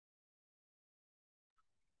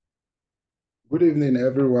Good evening,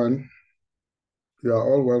 everyone. You are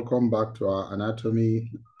all welcome back to our anatomy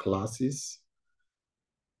classes.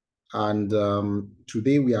 And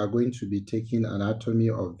today we are going to be taking anatomy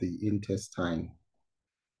of the intestine,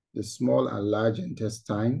 the small and large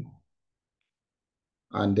intestine,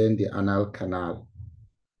 and then the anal canal.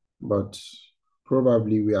 But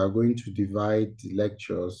probably we are going to divide the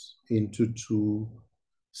lectures into two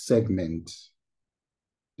segments: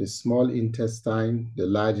 the small intestine, the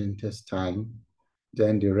large intestine,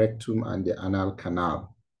 then the rectum and the anal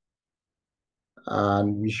canal.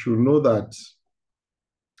 And we should know that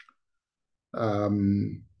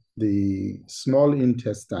the small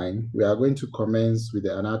intestine, we are going to commence with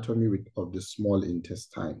the anatomy of the small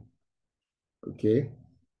intestine. Okay.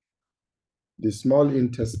 The small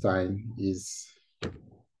intestine is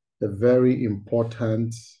a very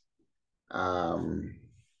important um,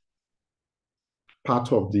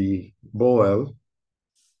 part of the bowel.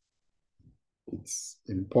 It's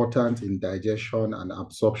important in digestion and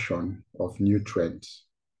absorption of nutrients.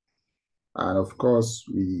 And of course,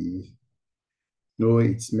 we know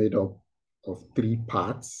it's made up of three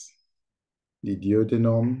parts: the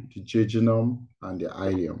duodenum, the jejunum, and the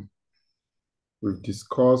ileum. We've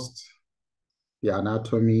discussed the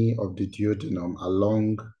anatomy of the duodenum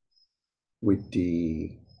along with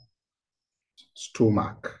the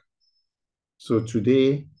stomach. So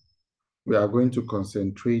today we are going to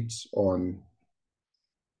concentrate on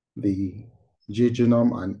the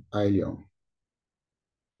jejunum and ileum.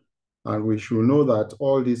 And we should know that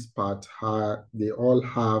all these parts they all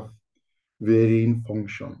have varying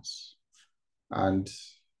functions. And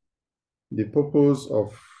the purpose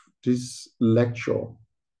of this lecture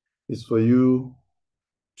is for you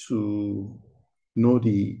to know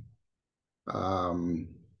the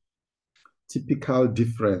typical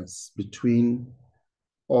difference between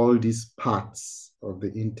all these parts of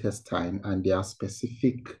the intestine and their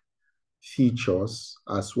specific features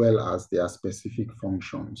as well as their specific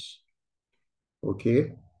functions.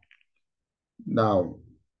 Okay? Now,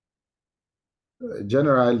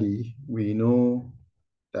 generally, we know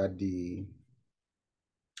that the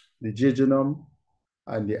jejunum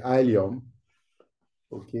and the ileum,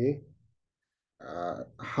 okay,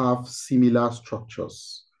 have similar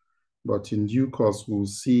structures. But in due course, we'll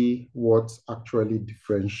see what actually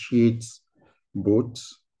differentiates both,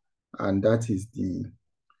 and that is the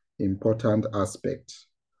important aspect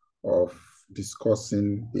of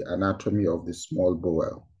discussing the anatomy of the small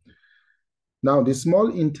bowel. Now, the small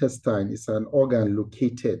intestine is an organ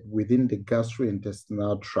located within the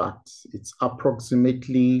gastrointestinal tract. It's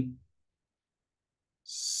approximately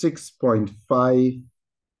 6.5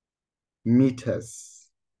 meters,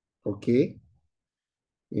 okay,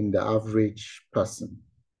 in the average person,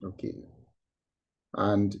 okay.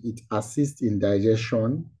 And it assists in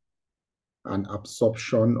digestion and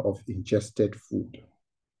absorption of ingested food.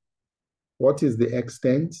 What is the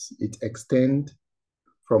extent? It extends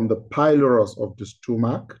from the pylorus of the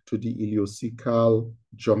stomach to the ileocecal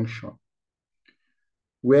junction,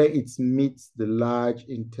 where it meets the large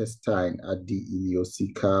intestine at the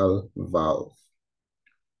ileocecal valve.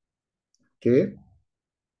 Okay.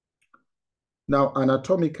 Now,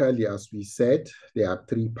 anatomically, as we said, there are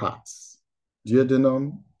three parts: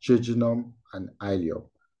 duodenum, jejunum, and ileum.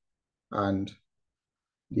 And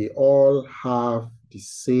they all have the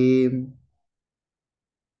same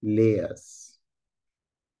layers.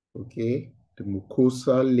 Okay. The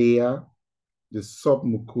mucosal layer, the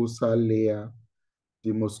submucosal layer,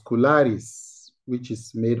 the muscularis, which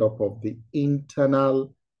is made up of the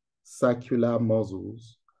internal circular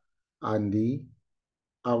muscles, and the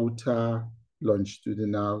outer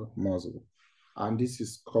longitudinal muscle. And this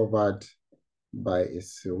is covered by a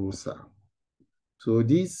serosa. So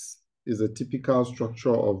this is a typical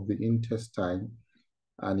structure of the intestine,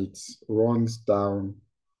 and it runs down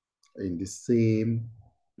in the same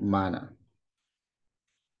manner.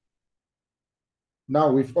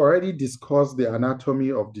 Now, we've already discussed the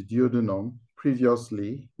anatomy of the duodenum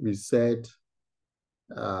previously. We said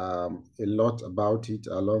a lot about it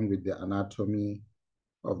along with the anatomy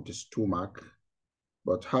of the stomach.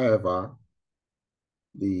 But however,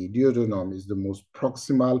 the duodenum is the most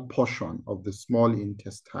proximal portion of the small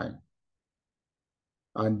intestine.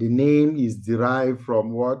 And the name is derived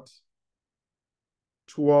from what?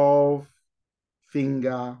 12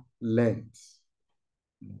 finger length.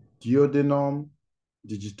 Duodenum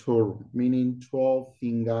digitorum, meaning 12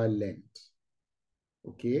 finger length.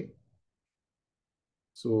 Okay?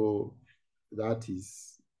 So that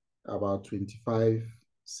is about 25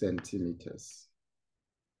 centimeters.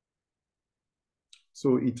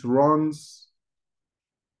 So it runs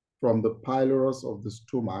from the pylorus of the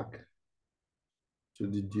stomach to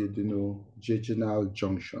the duodenojejunal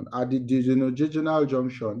junction. At the duodenojejunal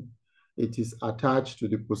junction, it is attached to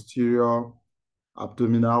the posterior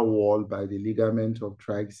abdominal wall by the ligament of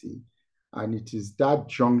Trixie, and it is that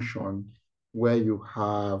junction where you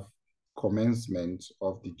have commencement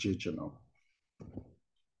of the jejunum.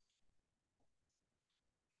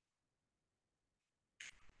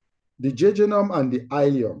 The jejunum and the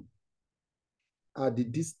ileum are the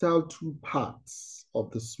distal two parts of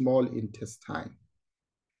the small intestine.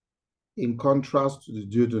 In contrast to the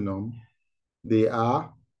duodenum, they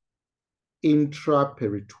are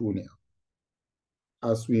intraperitoneal.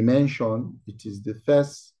 As we mentioned, it is the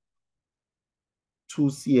first 2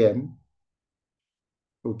 cm,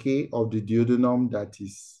 okay, of the duodenum that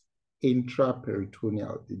is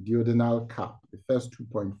intraperitoneal, the duodenal cap, the first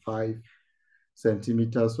 2.5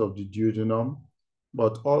 centimeters of the duodenum,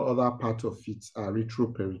 but all other parts of it are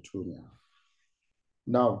retroperitoneal.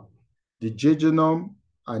 Now, the jejunum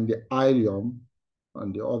and the ileum,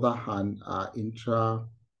 on the other hand, are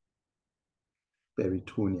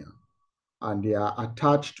intraperitoneal, and they are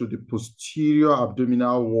attached to the posterior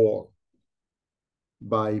abdominal wall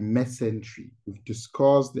by mesentery. We've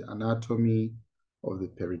discussed the anatomy of the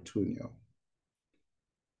peritoneum.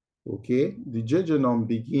 Okay, the jejunum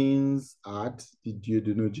begins at the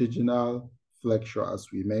duodenojejunal flexure,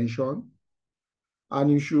 as we mentioned.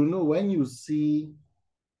 And you should know, when you see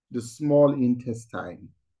the small intestine,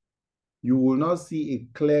 you will not see a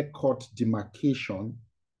clear-cut demarcation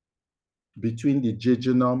between the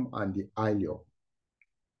jejunum and the ileum.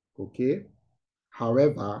 Okay?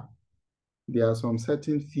 However, there are some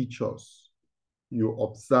certain features you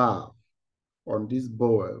observe on this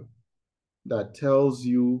bowel that tells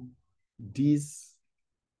you these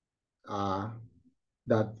are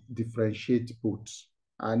that differentiate both.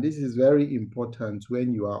 And this is very important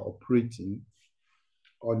when you are operating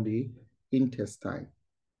on the intestine,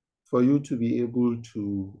 for you to be able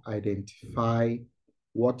to identify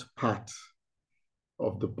what part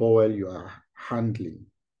of the bowel you are handling.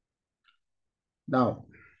 Now,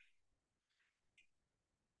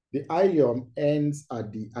 the ileum ends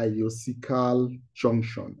at the ileocecal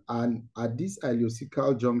junction, and at this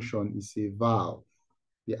ileocecal junction is a valve,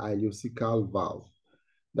 the ileocecal valve,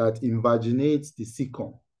 that invaginates the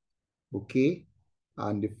cecum, okay?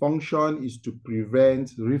 And the function is to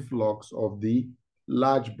prevent reflux of the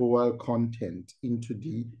large bowel content into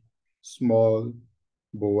the small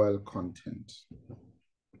bowel content.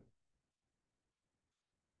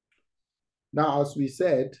 Now, as we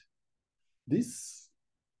said, this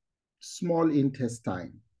small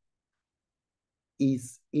intestine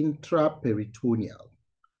is intraperitoneal,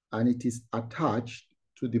 and it is attached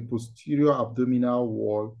to the posterior abdominal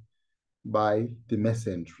wall by the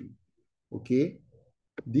mesentery. Okay?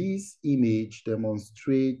 This image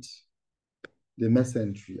demonstrates the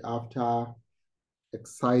mesentery after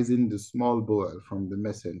excising the small bowel from the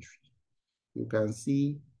mesentery. You can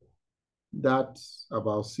see that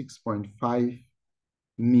about 6.5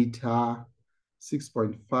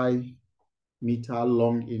 meter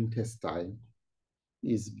long intestine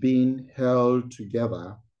is being held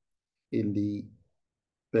together in the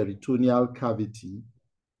peritoneal cavity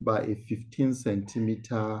by a 15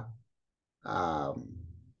 centimeter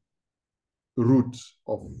root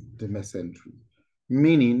of the mesentery,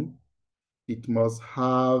 meaning it must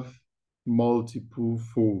have multiple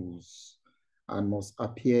folds and must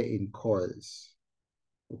appear in coils.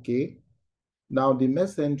 Okay? Now the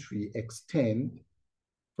mesentery extend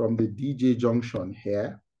from the DJ junction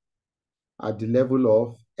here at the level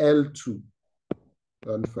of L2.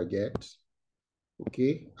 Don't forget.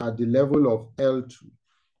 Okay? At the level of L2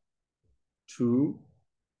 to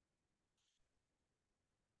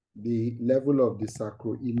the level of the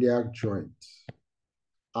sacroiliac joint.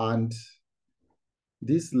 And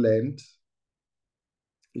this length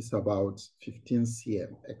is about 15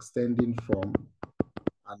 cm, extending from,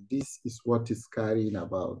 and this is what is carrying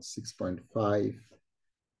about 6.5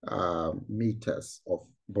 meters of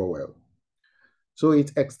bowel. So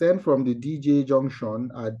it extends from the DJ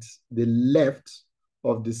junction at the left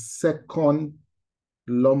of the second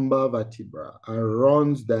lumbar vertebra and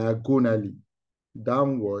runs diagonally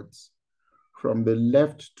downwards from the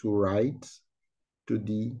left to right to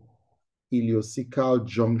the ileocecal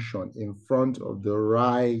junction in front of the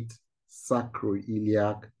right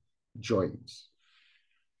sacroiliac joint.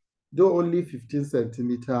 Though only 15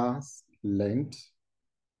 centimeters length,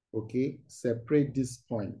 okay, separate these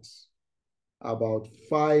points. About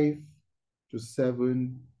 5 to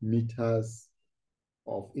 7 meters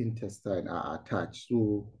of intestine are attached,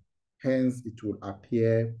 so hence it will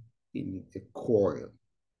appear in a coil.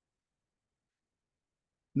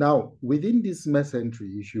 Now, within this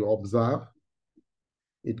mesentery, if you observe,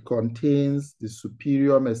 it contains the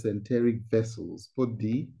superior mesenteric vessels, both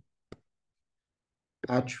the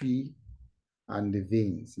artery and the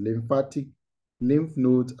veins, lymphatic lymph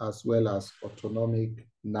nodes, as well as autonomic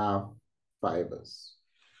nerve fibers.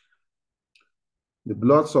 The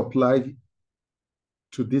blood supply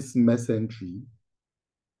to this mesentery,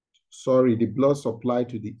 the blood supply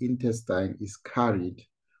to the intestine is carried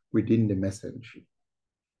within the mesentery.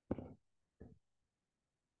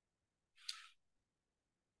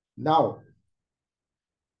 Now,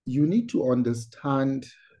 you need to understand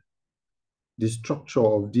the structure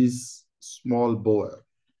of this small bowel,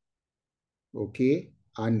 okay,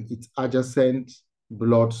 and its adjacent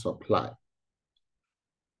blood supply.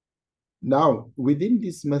 Now, within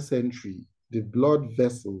this mesentery, the blood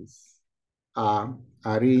vessels are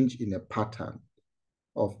arranged in a pattern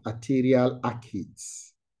of arterial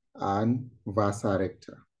arcades and vasa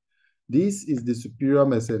recta. This is the superior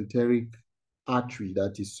mesenteric artery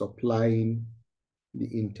that is supplying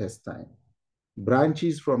the intestine.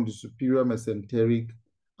 Branches from the superior mesenteric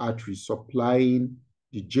artery supplying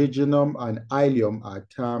the jejunum and ileum are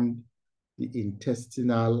termed the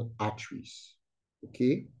intestinal arteries,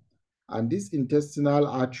 okay? And these intestinal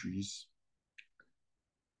arteries,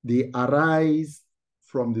 they arise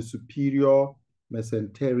from the superior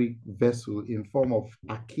mesenteric vessel in form of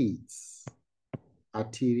arcades,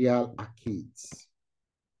 arterial arcades,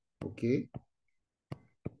 okay?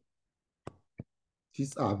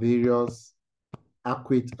 These are various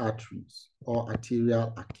arcuate arteries or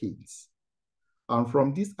arterial arcades. And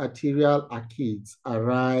from these arterial arcades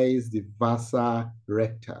arise the vasa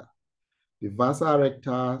recta. The vasa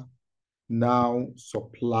recta now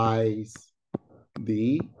supplies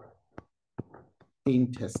the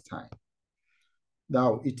intestine.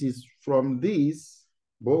 Now, it is from this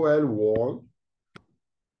bowel wall,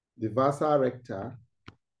 the vasa recta,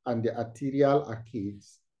 and the arterial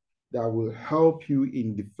arcades that will help you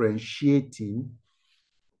in differentiating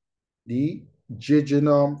the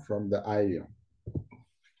jejunum from the ileum.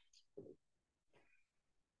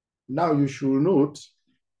 Now, you should note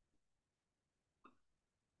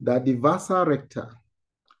that the vasa recta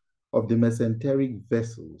of the mesenteric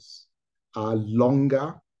vessels are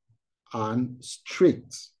longer and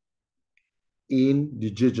straight in the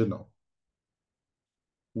jejunum,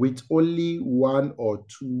 with only one or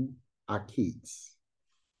two arcades,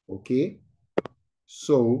 okay?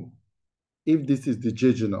 So if this is the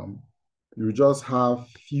jejunum, you just have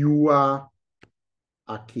fewer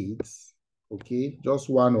arcades, okay? Just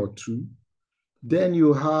one or two. Then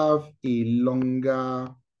you have a longer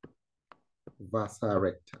vasa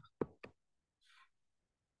recta.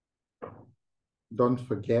 Don't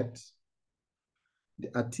forget,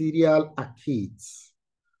 the arterial arcades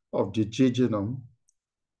of the jejunum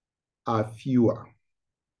are fewer,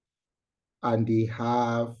 and they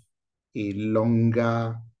have a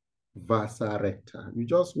longer vasa recta. You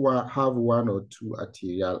just have one or two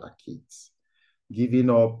arterial arcades, giving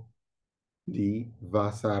up the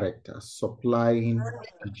vasa recta, supplying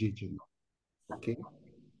the jejunum, okay?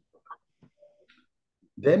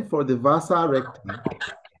 Then for the vasa recta,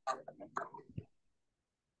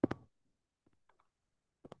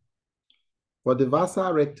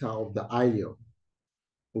 of the ileum,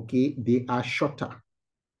 okay, they are shorter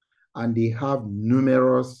and they have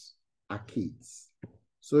numerous arcades.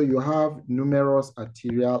 So you have numerous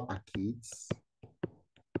arterial arcades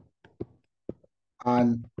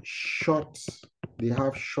and they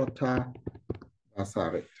have shorter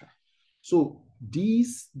vasa recta. So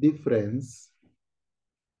these difference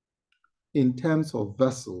in terms of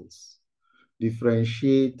vessels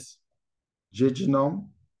differentiate jejunum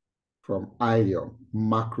from ileum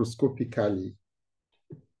macroscopically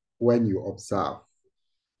when you observe.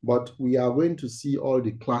 But we are going to see all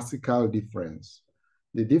the classical difference.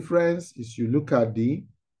 The difference is you look at the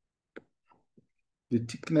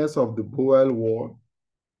thickness of the bowel wall,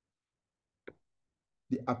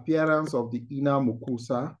 the appearance of the inner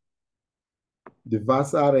mucosa, the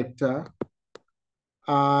vasa recta,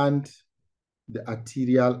 and the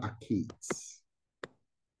arterial arcades.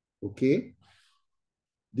 Okay?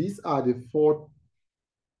 These are the 4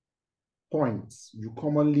 points you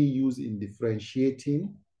commonly use in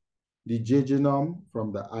differentiating the jejunum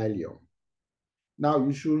from the ileum. Now,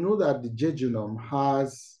 you should know that the jejunum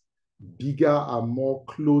has bigger and more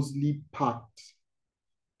closely packed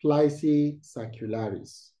plicae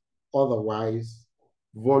circularis, otherwise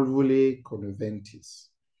volvulae convergentis.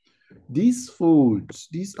 These folds,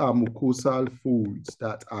 these are mucosal folds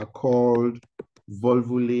that are called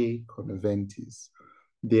volvulae convergentis.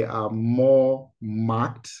 They are more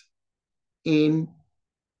marked in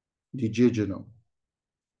the jejunum,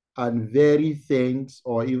 and very faint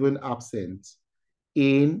or even absent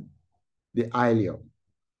in the ileum.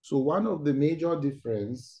 So one of the major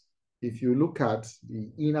difference, if you look at the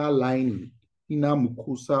inner lining, inner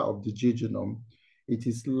mucosa of the jejunum, it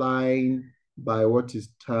is lined by what is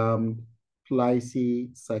termed plicae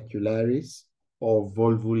circularis or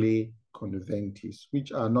volvulae conjunctis,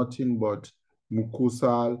 which are nothing but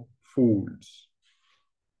mucosal folds.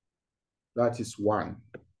 That is one.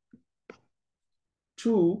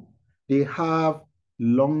 Two, they have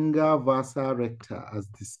longer vasa recta as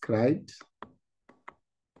described.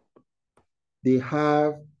 They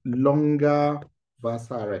have longer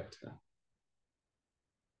vasa recta.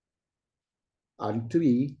 And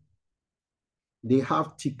three, they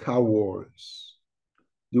have thicker walls.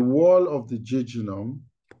 The wall of the jejunum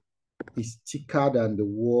is thicker than the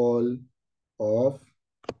wall of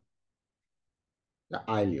the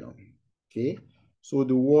ileum. Okay, so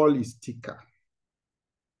the wall is thicker.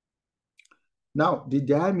 Now, the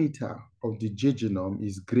diameter of the jejunum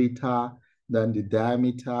is greater than the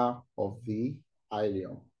diameter of the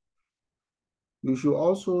ileum. You should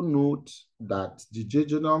also note that the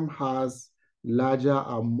jejunum has larger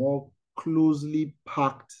and more closely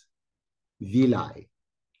packed villi.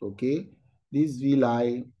 Okay, these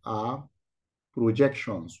villi are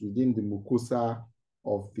projections within the mucosa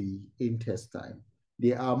of the intestine.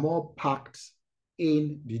 They are more packed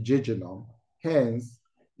in the jejunum. Hence,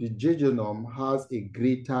 the jejunum has a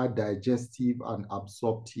greater digestive and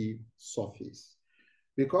absorptive surface.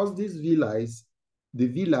 Because these villi, the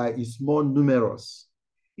villi is more numerous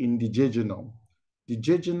in the jejunum. The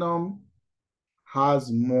jejunum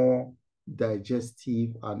has more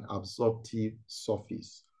digestive and absorptive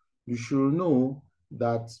surface. You should know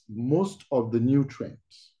that most of the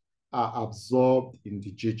nutrients are absorbed in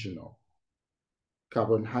the jejunum.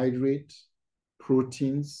 Carbohydrate,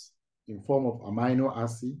 proteins in form of amino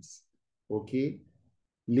acids, okay,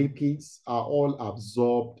 lipids are all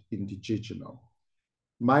absorbed in the jejunum.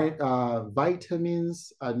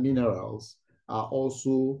 Vitamins and minerals are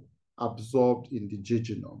also absorbed in the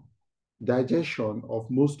jejunum. Digestion of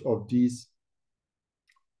most of these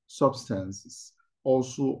substances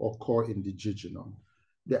also occur in the jejunum.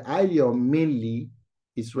 The ileum mainly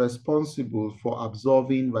is responsible for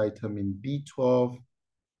absorbing vitamin B12,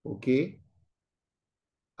 okay,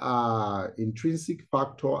 intrinsic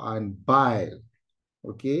factor and bile,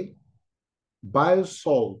 okay. Bile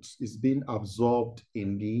salts is being absorbed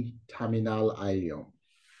in the terminal ileum.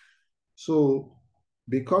 So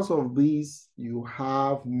because of this, you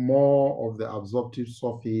have more of the absorptive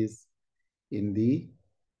surface in the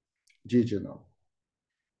jejunum.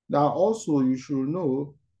 Now, also, you should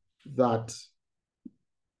know that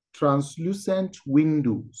translucent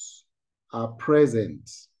windows are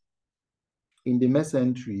present in the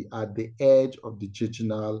mesentery at the edge of the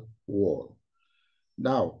jejunal wall.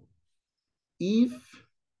 Now, if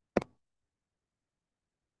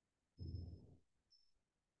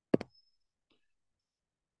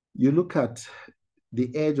you look at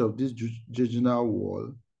the edge of this jejunal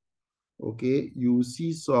wall, okay, you will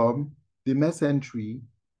see the mesentery,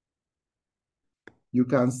 you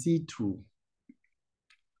can see through,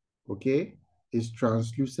 okay? It's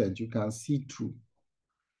translucent, you can see through.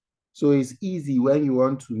 So it's easy when you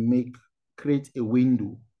want to create a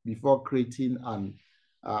window before creating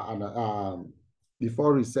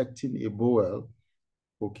before resecting a bowel,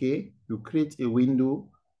 okay? You create a window,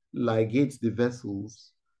 ligate the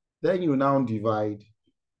vessels, then you now divide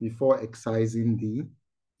before excising the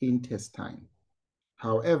intestine.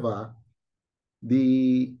 However,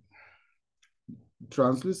 the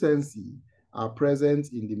translucency are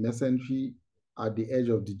present in the mesentery at the edge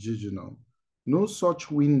of the jejunum. No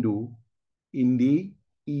such window in the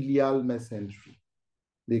ileal mesentery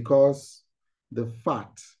because the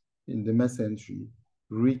fat in the mesentery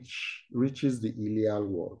reaches the ileal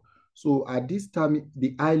wall. So at this time,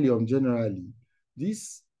 the ileum generally,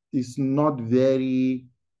 this is not very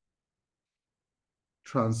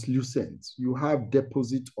translucent. You have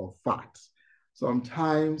deposit of fat.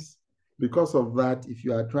 Sometimes, because of that, if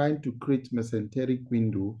you are trying to create mesenteric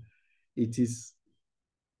window, it is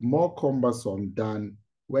more cumbersome than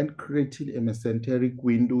when creating a mesenteric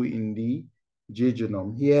window in the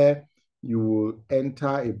jejunum. Here, you will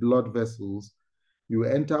enter a blood vessels. You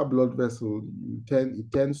enter a blood vessel,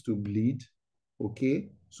 it tends to bleed, okay?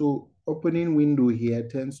 So opening window here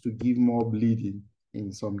tends to give more bleeding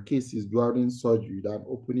in some cases during surgery than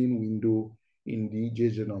opening window in the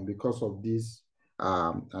jejunum because of this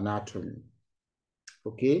anatomy,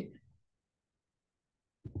 okay?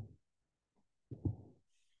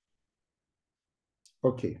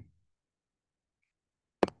 Okay.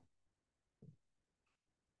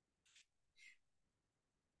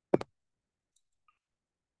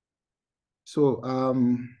 So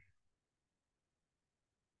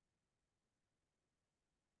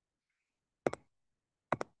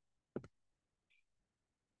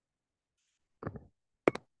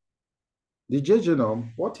the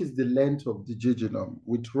jejunum, what is the length of the jejunum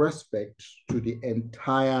with respect to the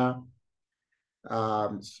entire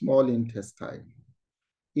small intestine?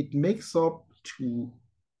 It makes up to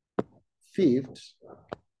fifth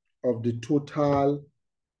of the total,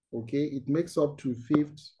 okay? It makes up to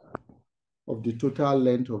fifth of the total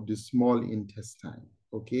length of the small intestine,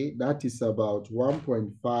 okay? That is about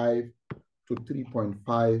 1.5 to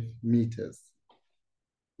 3.5 meters.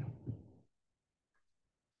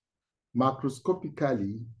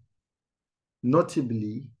 Macroscopically,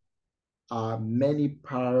 notably, are many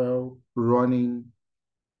parallel running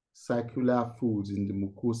circular folds in the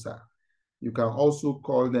mucosa. You can also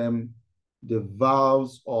call them the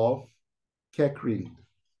valves of Kerckring,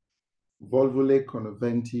 volvulae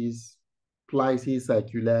convergentis, plices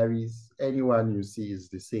circularis, anyone you see is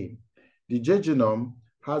the same. The jejunum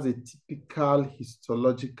has a typical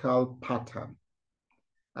histological pattern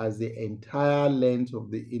as the entire length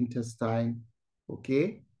of the intestine,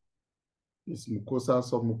 okay? It's mucosa,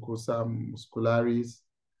 submucosa, muscularis,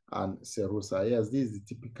 and serosa. Yes, this is the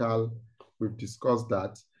typical, we've discussed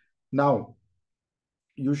that. Now,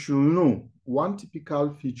 you should know one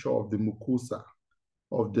typical feature of the mucosa,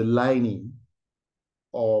 of the lining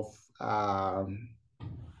of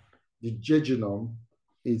the jejunum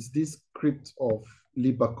is this crypt of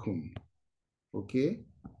Libacum, okay?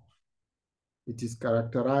 It is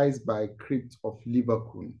characterized by crypt of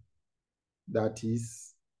Libacum that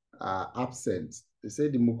is absent. They say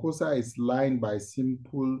the mucosa is lined by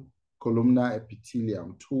simple columnar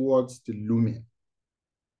epithelium towards the lumen,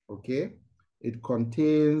 okay? It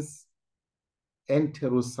contains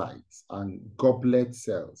enterocytes and goblet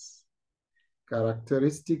cells.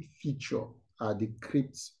 Characteristic feature are the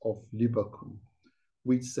crypts of Libacum,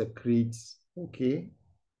 which secretes, okay,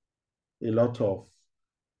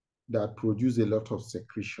 that produce a lot of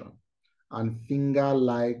secretion, and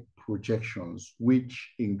finger-like projections,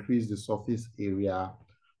 which increase the surface area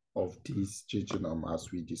of this jejunum, as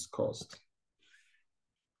we discussed.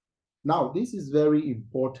 Now, this is very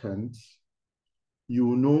important.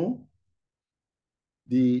 You know,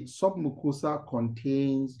 the submucosa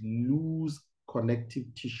contains loose connective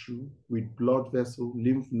tissue with blood vessel,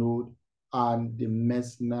 lymph node, and the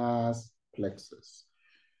Meissner's plexus.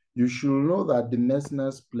 You should know that the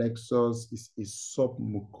Meissner's plexus is a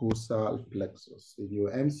submucosal plexus. In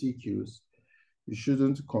your MCQs, you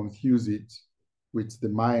shouldn't confuse it with the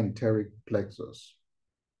myenteric plexus.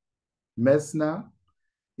 Meissner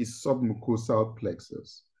is submucosal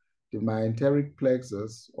plexus. The myenteric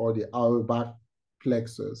plexus or the Auerbach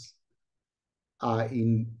plexus are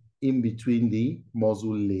in between the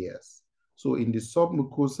muscle layers. So in the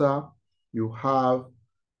submucosa, you have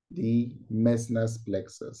the Meissner's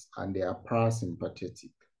plexus, and they are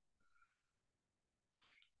parasympathetic.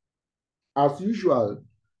 As usual,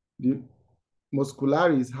 the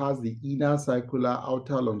muscularis has the inner circular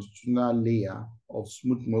outer longitudinal layer of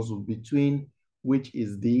smooth muscle between which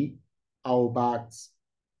is the Auerbach's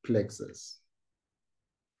plexus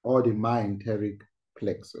or the myenteric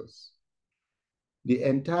plexus. The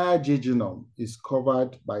entire jejunum is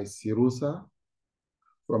covered by serosa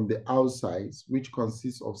from the outside, which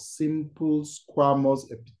consists of simple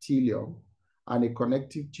squamous epithelium and a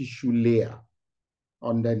connective tissue layer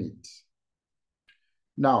underneath.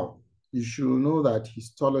 Now, you should know that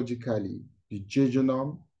histologically, the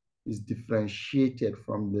jejunum is differentiated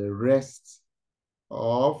from the rest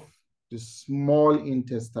of the small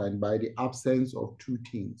intestine by the absence of two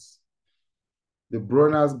things: the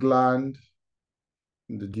Bronner's gland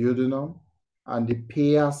in the duodenum and the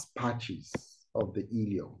Peyer's patches of the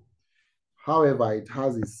ileum. However, it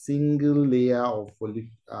has a single layer of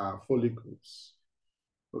follicles,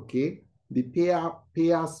 okay? The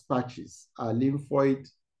Peyer's patches are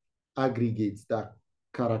lymphoid aggregates that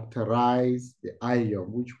characterize the ileum,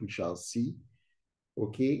 which we shall see,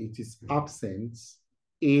 okay? It is absent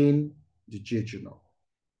in the jejunum.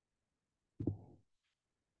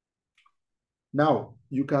 Now,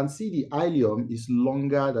 you can see the ileum is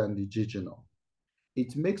longer than the jejunum.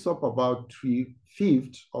 It makes up about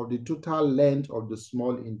 3/5 of the total length of the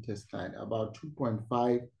small intestine, about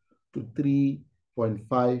 2.5 to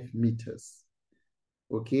 3.5 meters,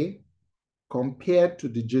 okay? Compared to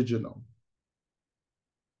the jejunum,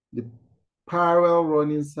 the parallel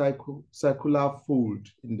running circular fold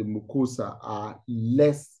in the mucosa are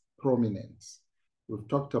less prominent. We've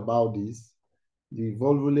talked about this. The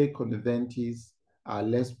volvulae convergentis are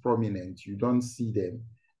less prominent. You don't see them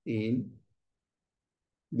in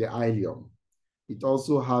the ileum. It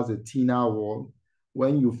also has a thinner wall.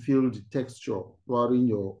 When you feel the texture during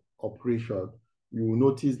your operation, you will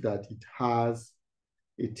notice that it has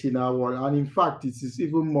a thinner wall. And in fact, it is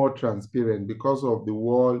even more transparent because of the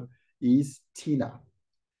wall is thinner.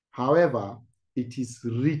 However, it is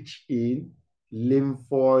rich in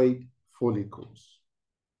lymphoid follicles.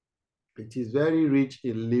 It is very rich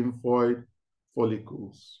in lymphoid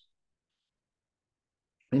follicles.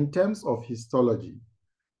 In terms of histology,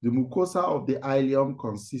 the mucosa of the ileum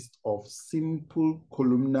consists of simple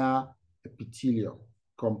columnar epithelium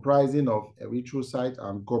comprising of erythrocyte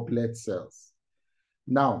and goblet cells.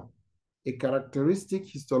 Now, a characteristic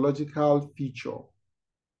histological feature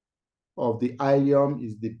of the ileum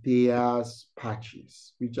is the Peyer's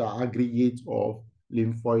patches, which are aggregates of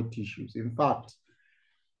lymphoid tissues. In fact,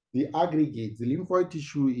 the lymphoid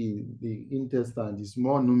tissue in the intestine is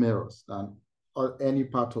more numerous than any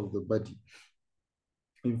part of the body.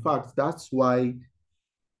 In fact, that's why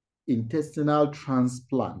intestinal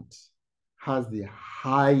transplant has the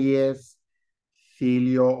highest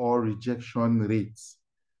failure or rejection rates.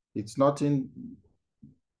 It's nothing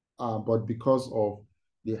but because of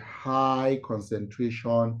the high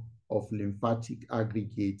concentration of lymphatic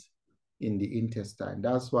aggregate in the intestine.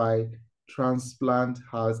 That's why transplant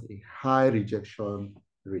has a high rejection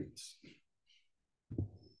rate.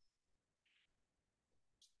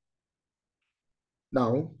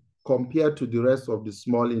 Now, compared to the rest of the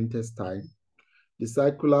small intestine, the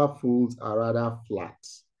circular folds are rather flat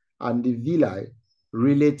and the villi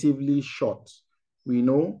relatively short. We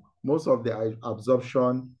know most of the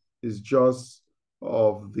absorption is just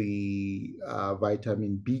of the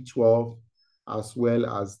vitamin B12 as well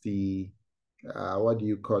as the, what do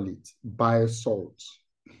you call it, bile salt.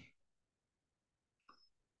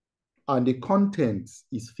 And the content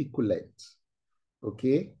is feculent,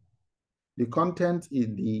 okay? The content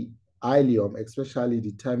in the ileum, especially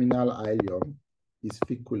the terminal ileum, is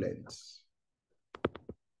feculent.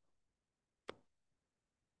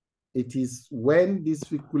 It is when this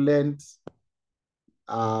feculent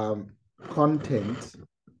content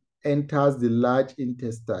enters the large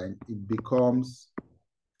intestine, it becomes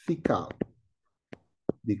fecal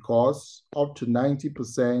because up to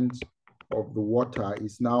 90% of the water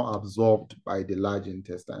is now absorbed by the large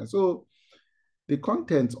intestine. So the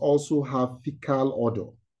contents also have fecal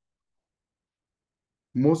odor.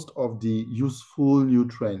 Most of the useful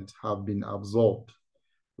nutrients have been absorbed.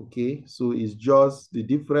 Okay, so it's just the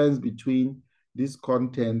difference between these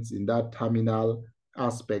contents in that terminal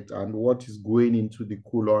aspect and what is going into the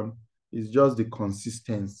colon is just the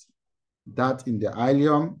consistency. That in the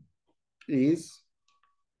ileum is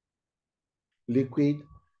liquid,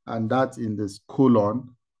 and that in the colon,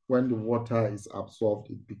 when the water is absorbed,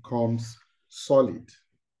 it becomes solid.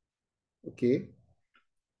 Okay.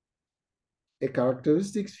 A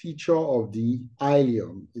characteristic feature of the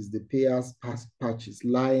ileum is the Peyer's patches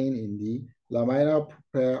lying in the laminar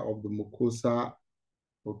propria of the mucosa,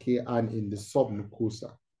 okay, and in the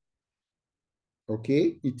submucosa.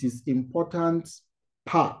 Okay, it is important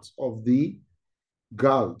part of the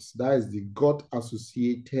GALT, that is the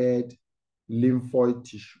gut-associated lymphoid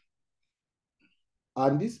tissue.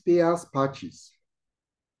 And these Peyer's patches,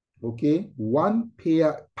 okay, one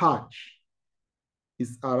Peyer patch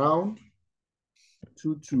is around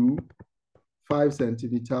 2 to 5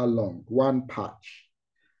 centimeter long, one patch.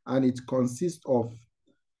 And it consists of,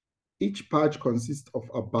 each patch consists of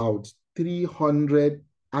about 300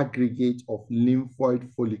 aggregate of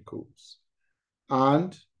lymphoid follicles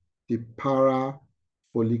and the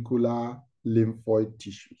parafollicular lymphoid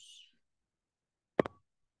tissues.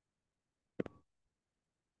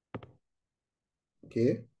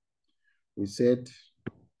 Okay, we said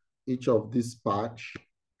each of this patch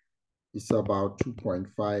is about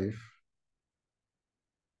 2.5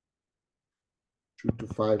 to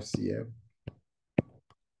 5 cm.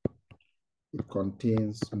 It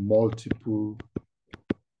contains multiple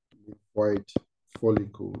lymphoid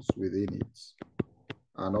follicles within it,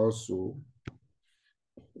 and also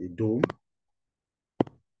a dome.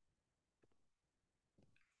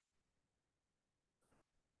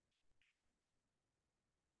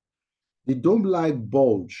 The dome-like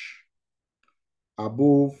bulge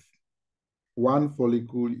above one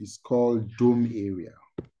follicle is called dome area.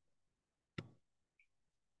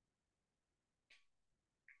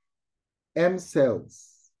 M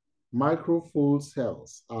cells, microfold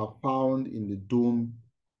cells, are found in the dome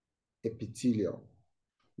epithelium,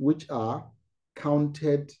 which are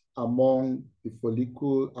counted among the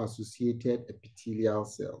follicle-associated epithelial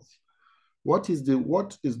cells. What is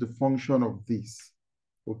the function of this?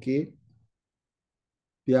 Okay,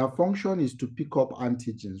 Their function is to pick up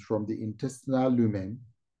antigens from the intestinal lumen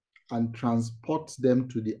and transport them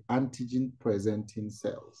to the antigen-presenting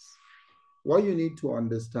cells. What you need to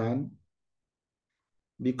understand,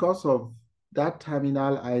 because of that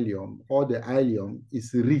terminal ileum, or the ileum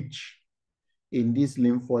is rich in this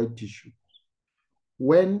lymphoid tissue,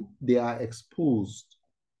 when they are exposed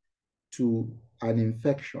to an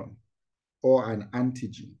infection or an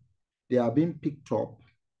antigen, they are being picked up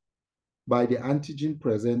by the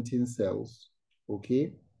antigen-presenting cells,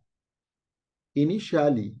 okay?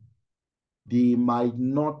 Initially, they might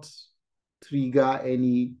not trigger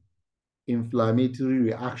any inflammatory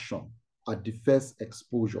reaction at the first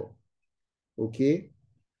exposure, okay?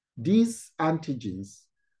 These antigens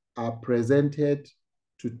are presented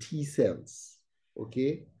to T cells,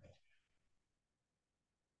 okay?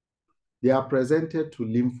 They are presented to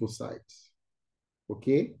lymphocytes,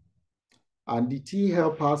 okay? And the T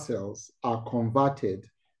helper cells are converted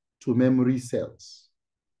to memory cells,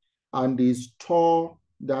 and they store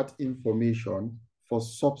that information for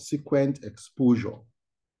subsequent exposure.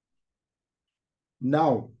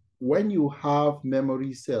 Now, when you have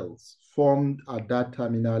memory cells formed at that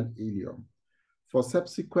terminal ileum, for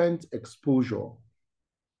subsequent exposure,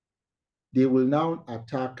 they will now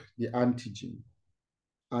attack the antigen.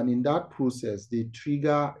 And in that process, they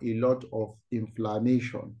trigger a lot of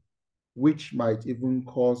inflammation, which might even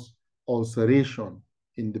cause ulceration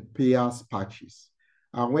in the Peyer's patches.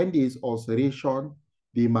 And when there is ulceration,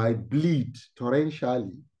 they might bleed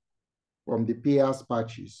torrentially from the Peyer's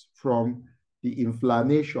patches, from the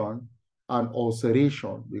inflammation and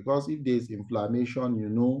ulceration. Because if there's inflammation, you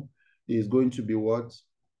know, there's going to be what?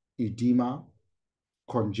 Edema,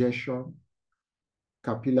 congestion,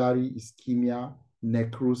 capillary ischemia,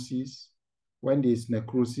 necrosis. When there's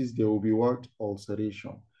necrosis, there will be what?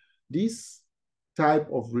 Ulceration. This type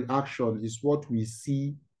of reaction is what we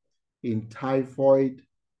see in typhoid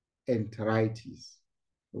enteritis,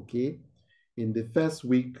 okay? In the first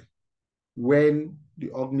week, when the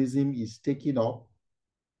organism is taken up,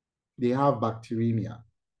 they have bacteremia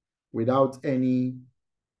without any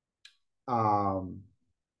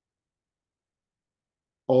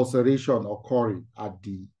ulceration occurring at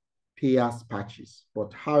the Peyer's patches.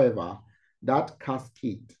 But however, that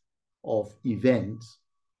cascade of events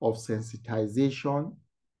of sensitization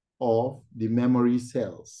of the memory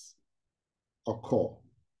cells occur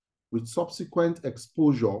with subsequent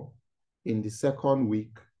exposure in the second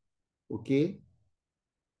week, okay,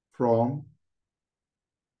 from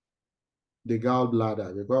the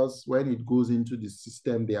gallbladder, because when it goes into the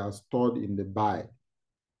system, they are stored in the bile,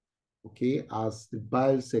 okay? As the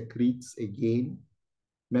bile secretes again,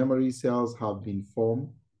 memory cells have been formed,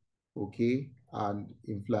 okay, and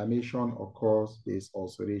inflammation occurs, there's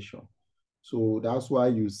ulceration. So that's why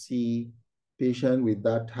you see patients with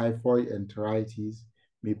that typhoid enteritis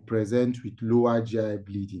may present with lower GI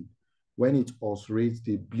bleeding. When it ulcerates,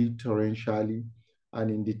 they bleed torrentially. And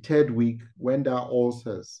in the third week, when the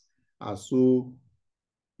ulcers are so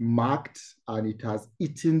marked and it has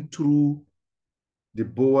eaten through the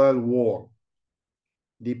bowel wall,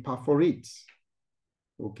 they perforate,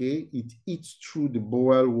 okay? It eats through the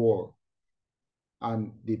bowel wall,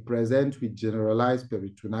 and they present with generalized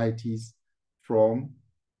peritonitis from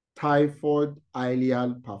typhoid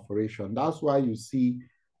ileal perforation. That's why you see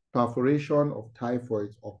perforation of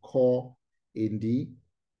typhoid occur in the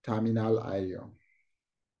terminal ileum.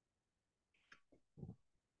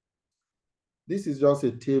 This is just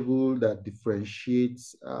a table that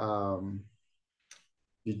differentiates the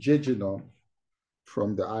jejunum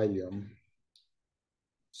from the ileum.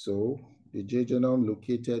 So the jejunum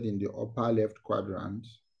located in the upper left quadrant,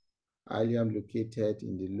 ileum located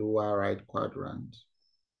in the lower right quadrant,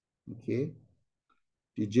 okay?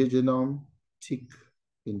 The jejunum, thick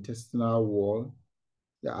intestinal wall,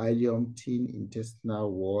 the ileum, thin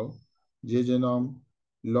intestinal wall, jejunum,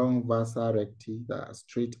 long vasa recti, that are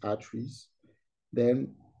straight arteries,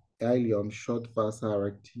 then ileum, short vasa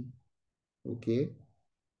recti, okay?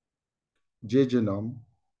 Jejunum,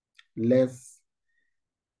 less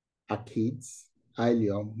arcades,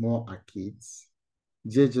 ileum, more arcades,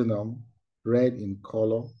 jejunum, red in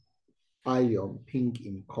color, ileum, pink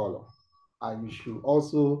in color. And you should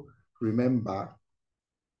also remember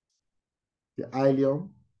the ileum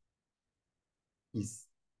is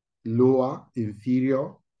lower,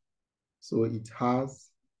 inferior, so it has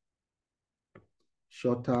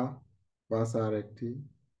shorter vasa recti,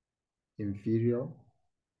 inferior,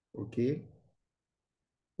 okay?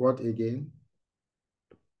 What again?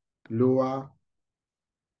 Lower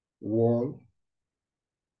wall,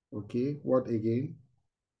 okay? What again?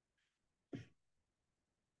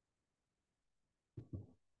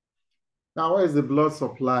 Now, what is the blood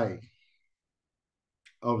supply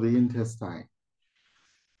of the intestine?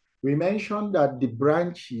 We mentioned that the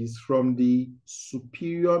branches from the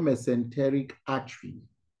superior mesenteric artery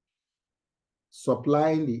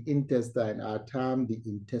supplying the intestine are termed the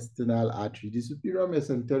intestinal artery. The superior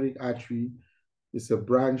mesenteric artery is a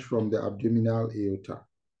branch from the abdominal aorta.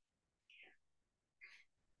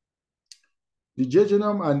 The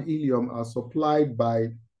jejunum and ileum are supplied by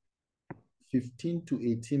 15 to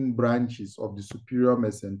 18 branches of the superior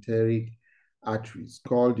mesenteric arteries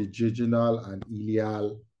called the jejunal and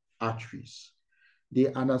ileal arteries. They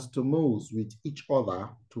anastomose with each other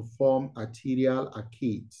to form arterial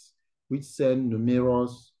arcades, which send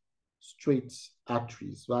numerous straight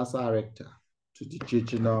arteries, vasa recta, to the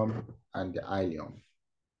jejunum and the ileum.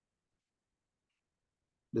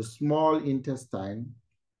 The small intestine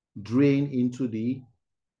drain into the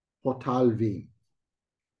portal vein.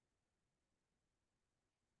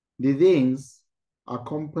 The veins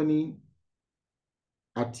accompany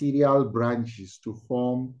arterial branches to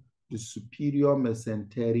form the superior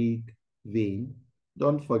mesenteric vein.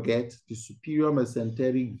 Don't forget the superior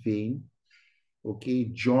mesenteric vein,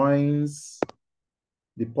 okay, joins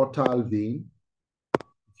the portal vein.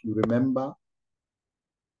 If you remember,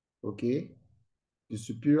 okay, the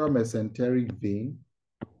superior mesenteric vein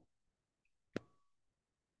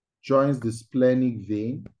joins the splenic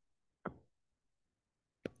vein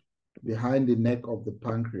behind the neck of the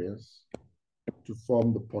pancreas to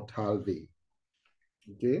form the portal vein,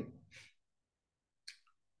 okay?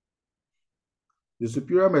 The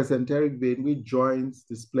superior mesenteric vein, which joins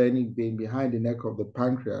the splenic vein behind the neck of the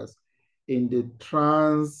pancreas in the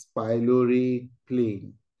transpyloric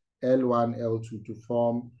plane, L1, L2, to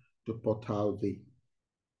form the portal vein,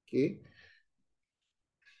 okay?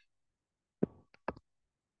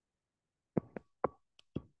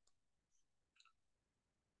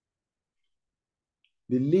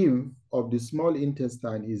 The lymph of the small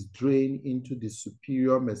intestine is drained into the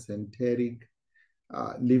superior mesenteric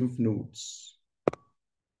lymph nodes.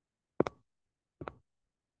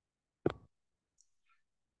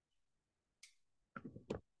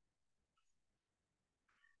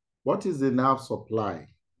 What is the nerve supply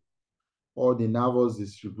or the nervous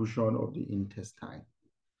distribution of the intestine?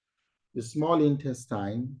 The small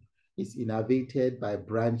intestine is innervated by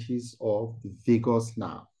branches of the vagus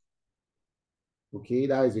nerve. Okay,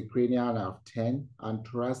 that is the cranial nerve 10 and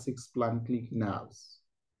thoracic splanchnic nerves.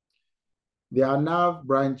 Their nerve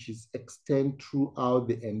branches extend throughout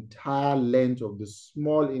the entire length of the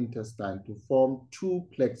small intestine to form two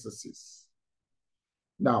plexuses.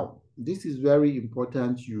 Now, this is very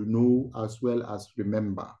important you know as well as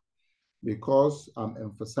remember, because I'm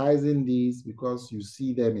emphasizing these because you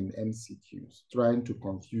see them in MCQs, trying to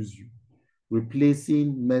confuse you.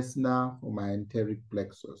 Replacing Meissner for myenteric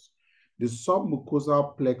plexus. The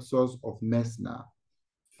submucosal plexus of Meissner,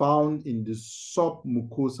 found in the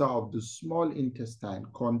submucosa of the small intestine,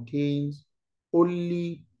 contains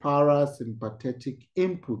only parasympathetic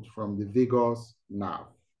input from the vagus nerve.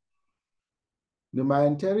 The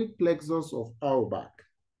myenteric plexus of Auerbach,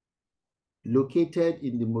 located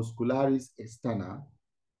in the muscularis externa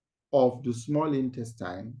of the small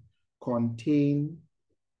intestine, contain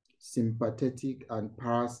sympathetic and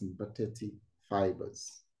parasympathetic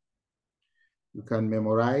fibers. You can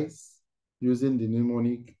memorize using the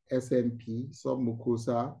mnemonic SMP,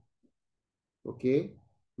 submucosa, okay,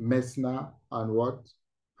 Meissner, and what?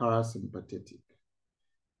 Parasympathetic.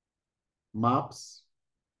 MAPS,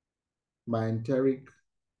 myenteric,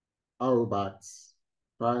 Auerbach's,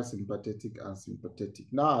 parasympathetic and sympathetic.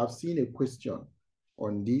 Now, I've seen a question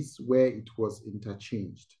on this where it was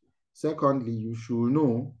interchanged. Secondly, you should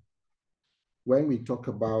know when we talk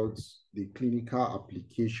about the clinical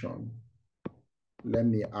application, let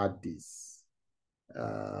me add this.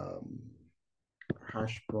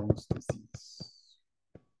 Hirschsprung's disease.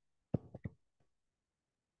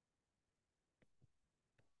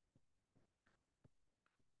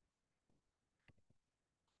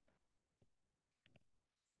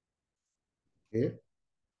 Okay.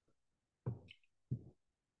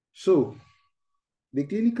 So the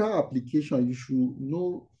clinical application, you should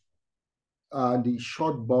know the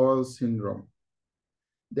short bowel syndrome.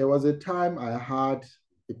 There was a time I had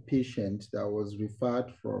a patient that was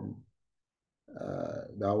referred to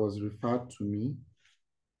me,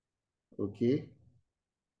 okay?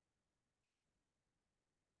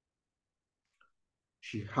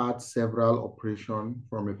 She had several operations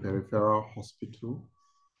from a peripheral hospital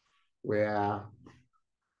where,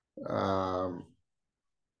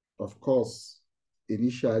 of course,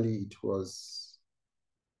 initially it was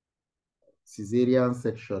cesarean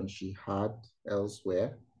section she had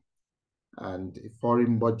elsewhere. and a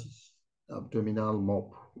foreign body, abdominal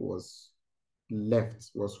mop, was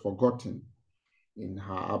forgotten in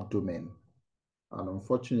her abdomen. And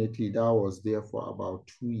unfortunately, that was there for about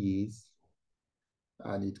 2 years,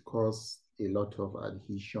 and it caused a lot of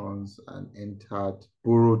adhesions and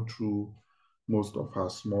burrowed through most of her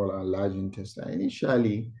small and large intestine.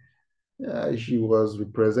 Initially, she was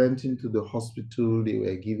representing to the hospital. They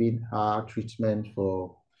were giving her treatment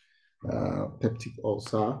for peptic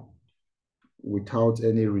ulcer without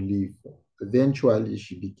any relief. Eventually,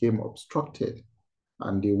 she became obstructed,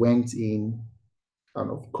 and they went in, and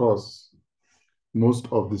of course, most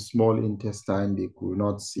of the small intestine they could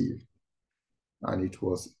not see. And it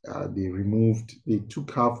was, they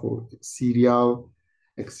took her for serial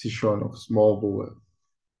excision of small bowel.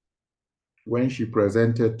 When she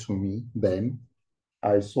presented to me, then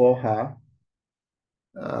I saw her.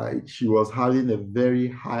 She was having a very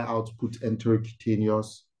high output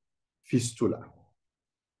enterocutaneous fistula.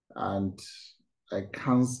 And I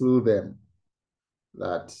counseled them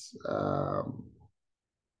that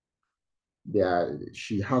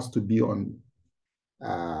she has to be on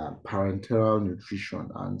parenteral nutrition.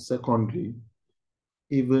 And secondly,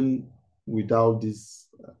 even without this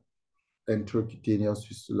enterocutaneous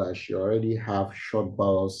fistula, she already have short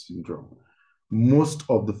bowel syndrome. Most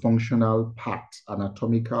of the functional part,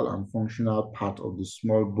 anatomical and functional part of the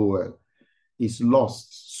small bowel is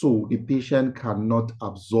lost. So the patient cannot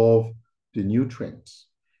absorb the nutrients.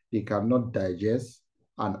 They cannot digest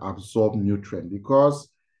and absorb nutrients because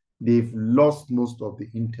they've lost most of the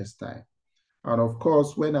intestine. And of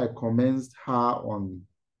course, when I commenced her on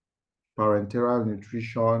parenteral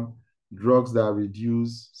nutrition, drugs that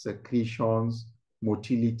reduce secretions,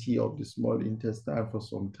 motility of the small intestine for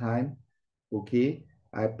some time, okay,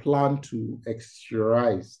 I plan to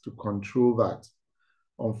exercise to control that.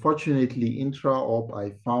 Unfortunately, intra-op,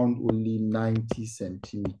 I found only 90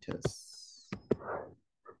 centimeters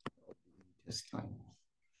intestine.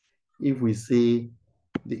 If we say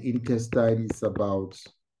the intestine is about,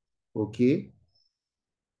 okay,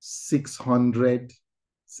 600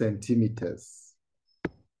 centimeters,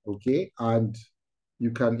 okay, and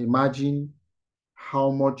you can imagine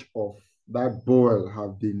how much of that bowel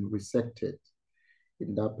have been resected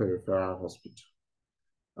in that peripheral hospital.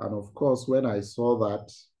 And of course, when I saw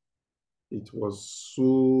that, it was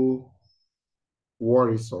so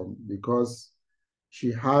worrisome because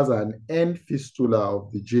she has an end fistula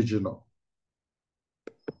of the jejunum.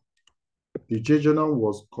 The jejunum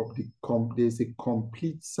was there's a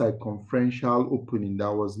complete circumferential opening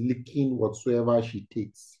that was leaking whatsoever she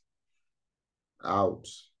takes out.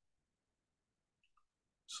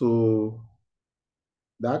 So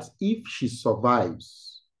that if she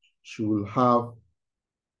survives, she will have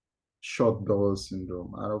short bowel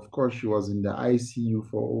syndrome. And of course, she was in the ICU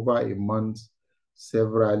for over a month,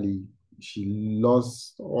 severally. She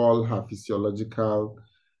lost all her physiological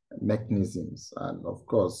mechanisms. And of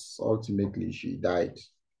course, ultimately, she died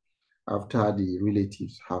after the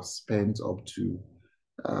relatives have spent up to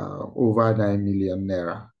over 9 million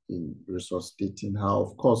naira in resuscitating her.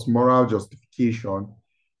 Of course, moral justification,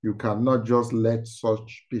 you cannot just let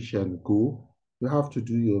such patient go. You have to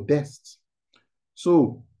do your best.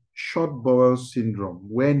 So, short bowel syndrome,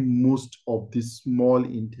 when most of the small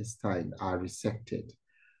intestine are resected,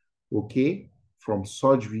 okay, from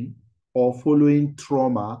surgery or following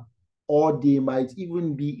trauma, or they might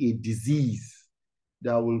even be a disease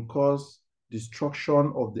that will cause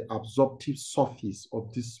destruction of the absorptive surface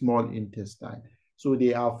of the small intestine. So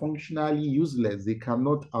they are functionally useless. They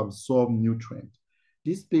cannot absorb nutrients.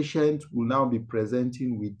 This patient will now be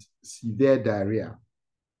presenting with severe diarrhea,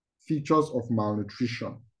 features of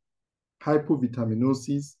malnutrition,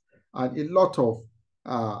 hypovitaminosis, and a lot of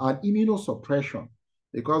and immunosuppression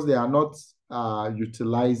because they are not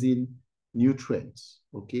utilizing nutrients,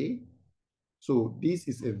 okay? So this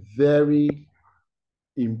is a very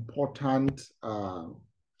important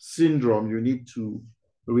syndrome you need to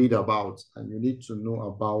read about and you need to know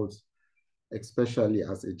about, especially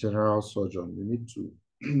as a general surgeon. You need to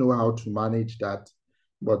know how to manage that.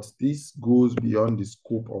 But this goes beyond the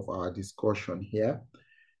scope of our discussion here.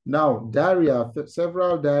 Now, diarrhea,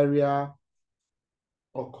 several diarrhea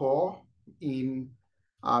occur in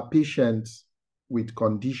patients with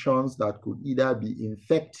conditions that could either be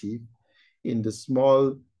infective in the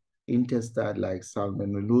small intestine like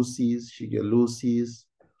salmonellosis, shigellosis,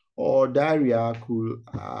 or diarrhea could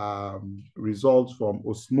result from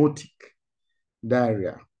osmotic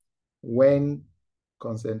diarrhea when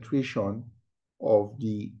concentration of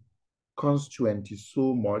the constituent is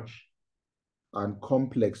so much and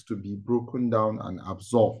complex to be broken down and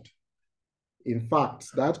absorbed. In fact,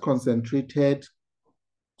 that concentrated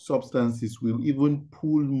substances will even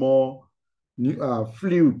pull more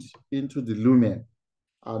fluid into the lumen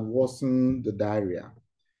and worsen the diarrhea.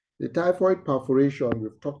 The typhoid perforation,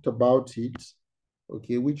 we've talked about it,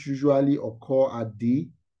 okay, which usually occur at the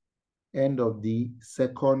end of the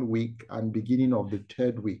second week and beginning of the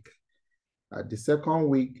third week. At the second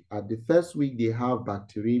week, at the first week, they have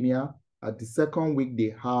bacteremia. At the second week,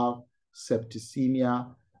 they have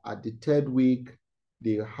septicemia. At the third week,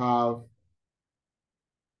 they have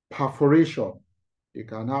perforation. You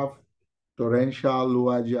can have torrential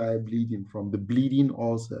lower GI bleeding from the bleeding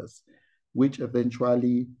ulcers, which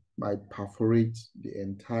eventually might perforate the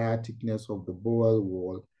entire thickness of the bowel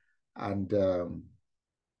wall, and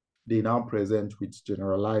they now present with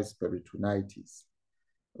generalized peritonitis.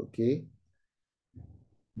 Okay.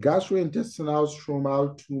 Gastrointestinal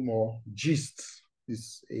stromal tumor, GIST,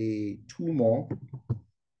 is a tumor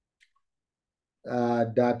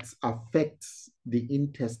that affects the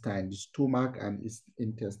intestine, the stomach and its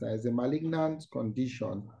intestine. It's a malignant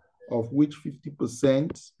condition of which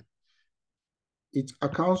 50%, it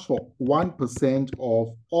accounts for 1%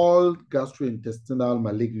 of all gastrointestinal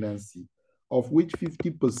malignancy, of which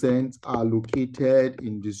 50% are located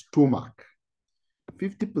in the stomach.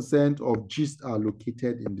 50% of GIST are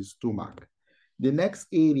located in the stomach. The next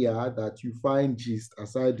area that you find GIST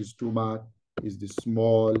aside the stomach is the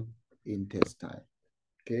small intestine.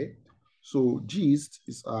 Okay, so GIST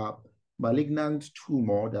is a malignant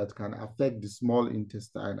tumor that can affect the small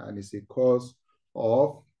intestine and is a cause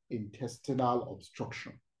of intestinal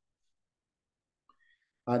obstruction.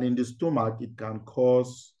 And in the stomach, it can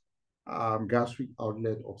cause gastric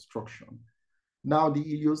outlet obstruction. Now, the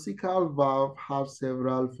ileocecal valve has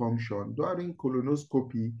several functions. During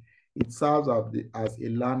colonoscopy, it serves as a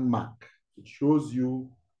landmark. It shows you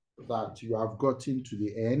that you have gotten to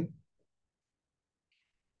the end.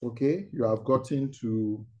 Okay, you have gotten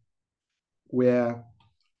to where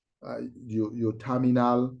your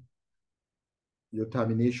termination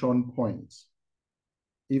point,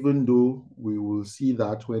 even though we will see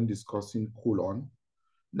that when discussing colon.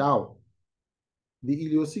 Now, the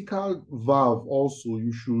ileocecal valve also,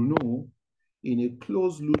 you should know, in a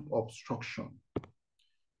closed loop obstruction,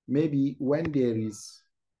 maybe when there is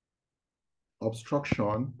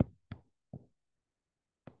obstruction,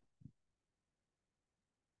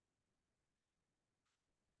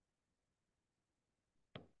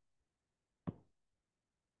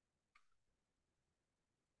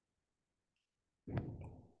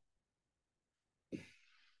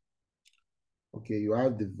 okay, you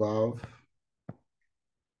have the valve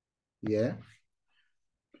here.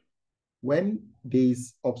 When there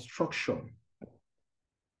is obstruction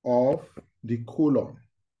of the colon,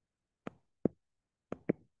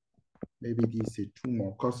 maybe this is a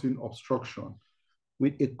tumor causing obstruction,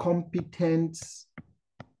 with a competent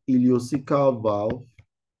ileocecal valve,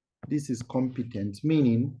 this is competent,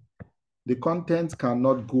 meaning the contents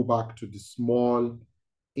cannot go back to the small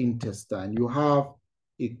intestine. You have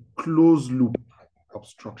a closed loop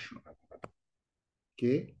obstruction.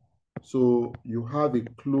 Okay, so you have a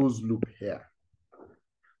closed loop here.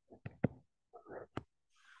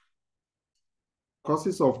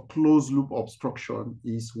 Causes of closed loop obstruction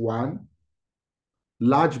is one,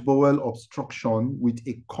 large bowel obstruction with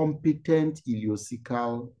a competent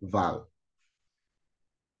ileocecal valve.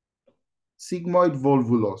 Sigmoid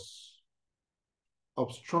volvulus,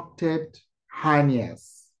 obstructed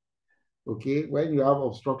hernias. Okay, when you have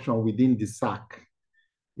obstruction within the sac,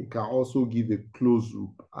 it can also give a closed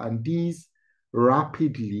loop. And these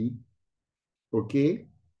rapidly, okay,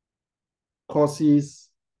 causes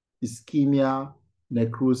ischemia,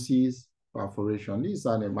 necrosis, perforation. This is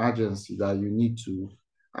an emergency that you need to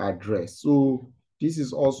address. So this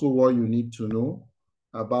is also what you need to know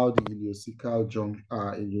about the ileocecal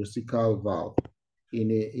valve.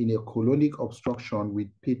 In a colonic obstruction with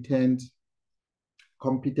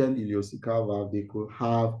competent ileocecal valve, they could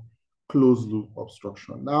have closed loop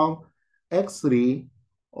obstruction. Now, X-ray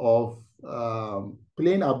of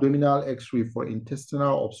plain abdominal X-ray for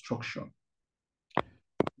intestinal obstruction.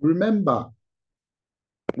 Remember,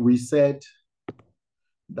 we said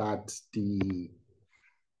that the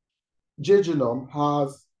jejunum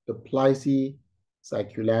has the plicae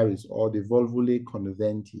circularis or the volvulae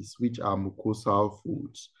convergentes, which are mucosal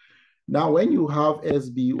folds. Now, when you have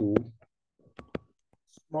SBO,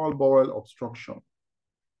 small bowel obstruction,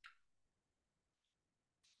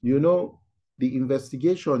 you know, the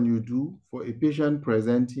investigation you do for a patient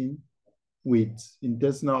presenting with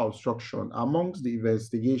intestinal obstruction, amongst the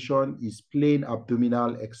investigation is plain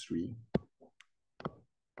abdominal X-ray.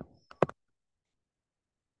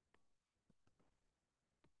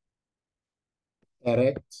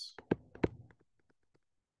 erect,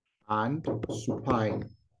 and supine.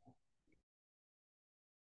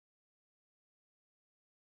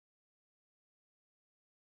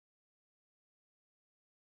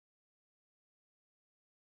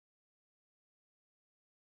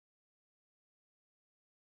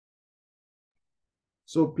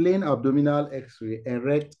 So plain abdominal X-ray,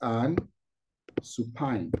 erect and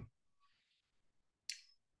supine.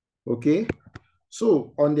 Okay.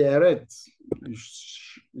 So on the erect,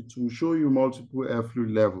 it will show you multiple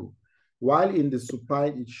airflow level. While in the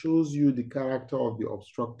supine, it shows you the character of the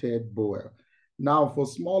obstructed bowel. Now, for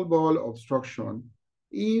small bowel obstruction,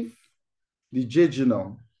 if the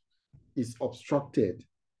jejunum is obstructed,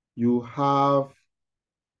 you have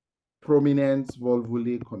prominent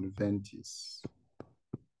volvulae conventis.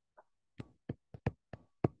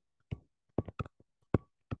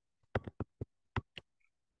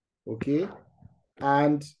 Okay,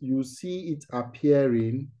 and you see it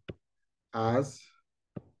appearing as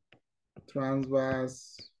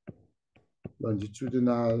transverse,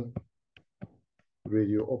 longitudinal,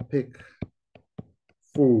 radio-opaque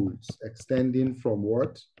folds extending from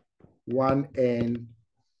what? One end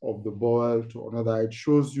of the bowel to another. It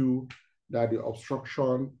shows you that the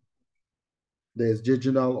obstruction, there's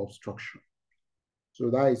jejunal obstruction. So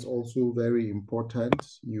that is also very important.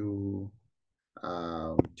 You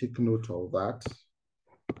take note of that.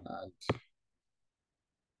 And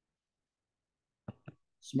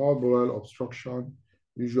small bowel obstruction,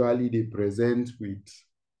 usually they present with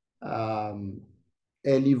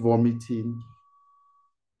early vomiting.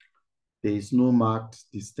 There is no marked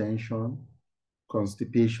distension.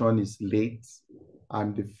 Constipation is late,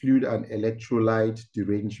 and the fluid and electrolyte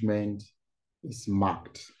derangement is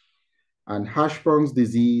marked. And Hirschsprung's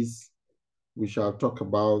disease, we shall talk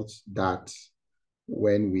about that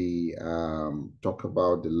when we talk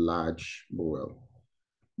about the large bowel.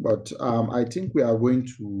 But I think we are going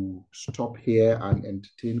to stop here and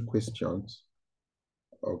entertain questions.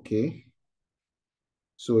 Okay.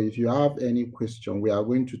 So if you have any question, we are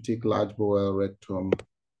going to take large bowel, rectum,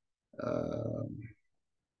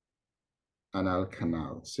 anal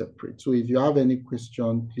canal separate. So if you have any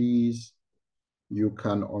question, please, you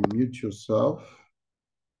can unmute yourself.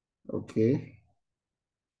 Okay.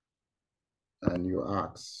 And you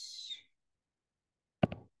ask.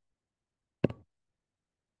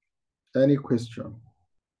 Any question?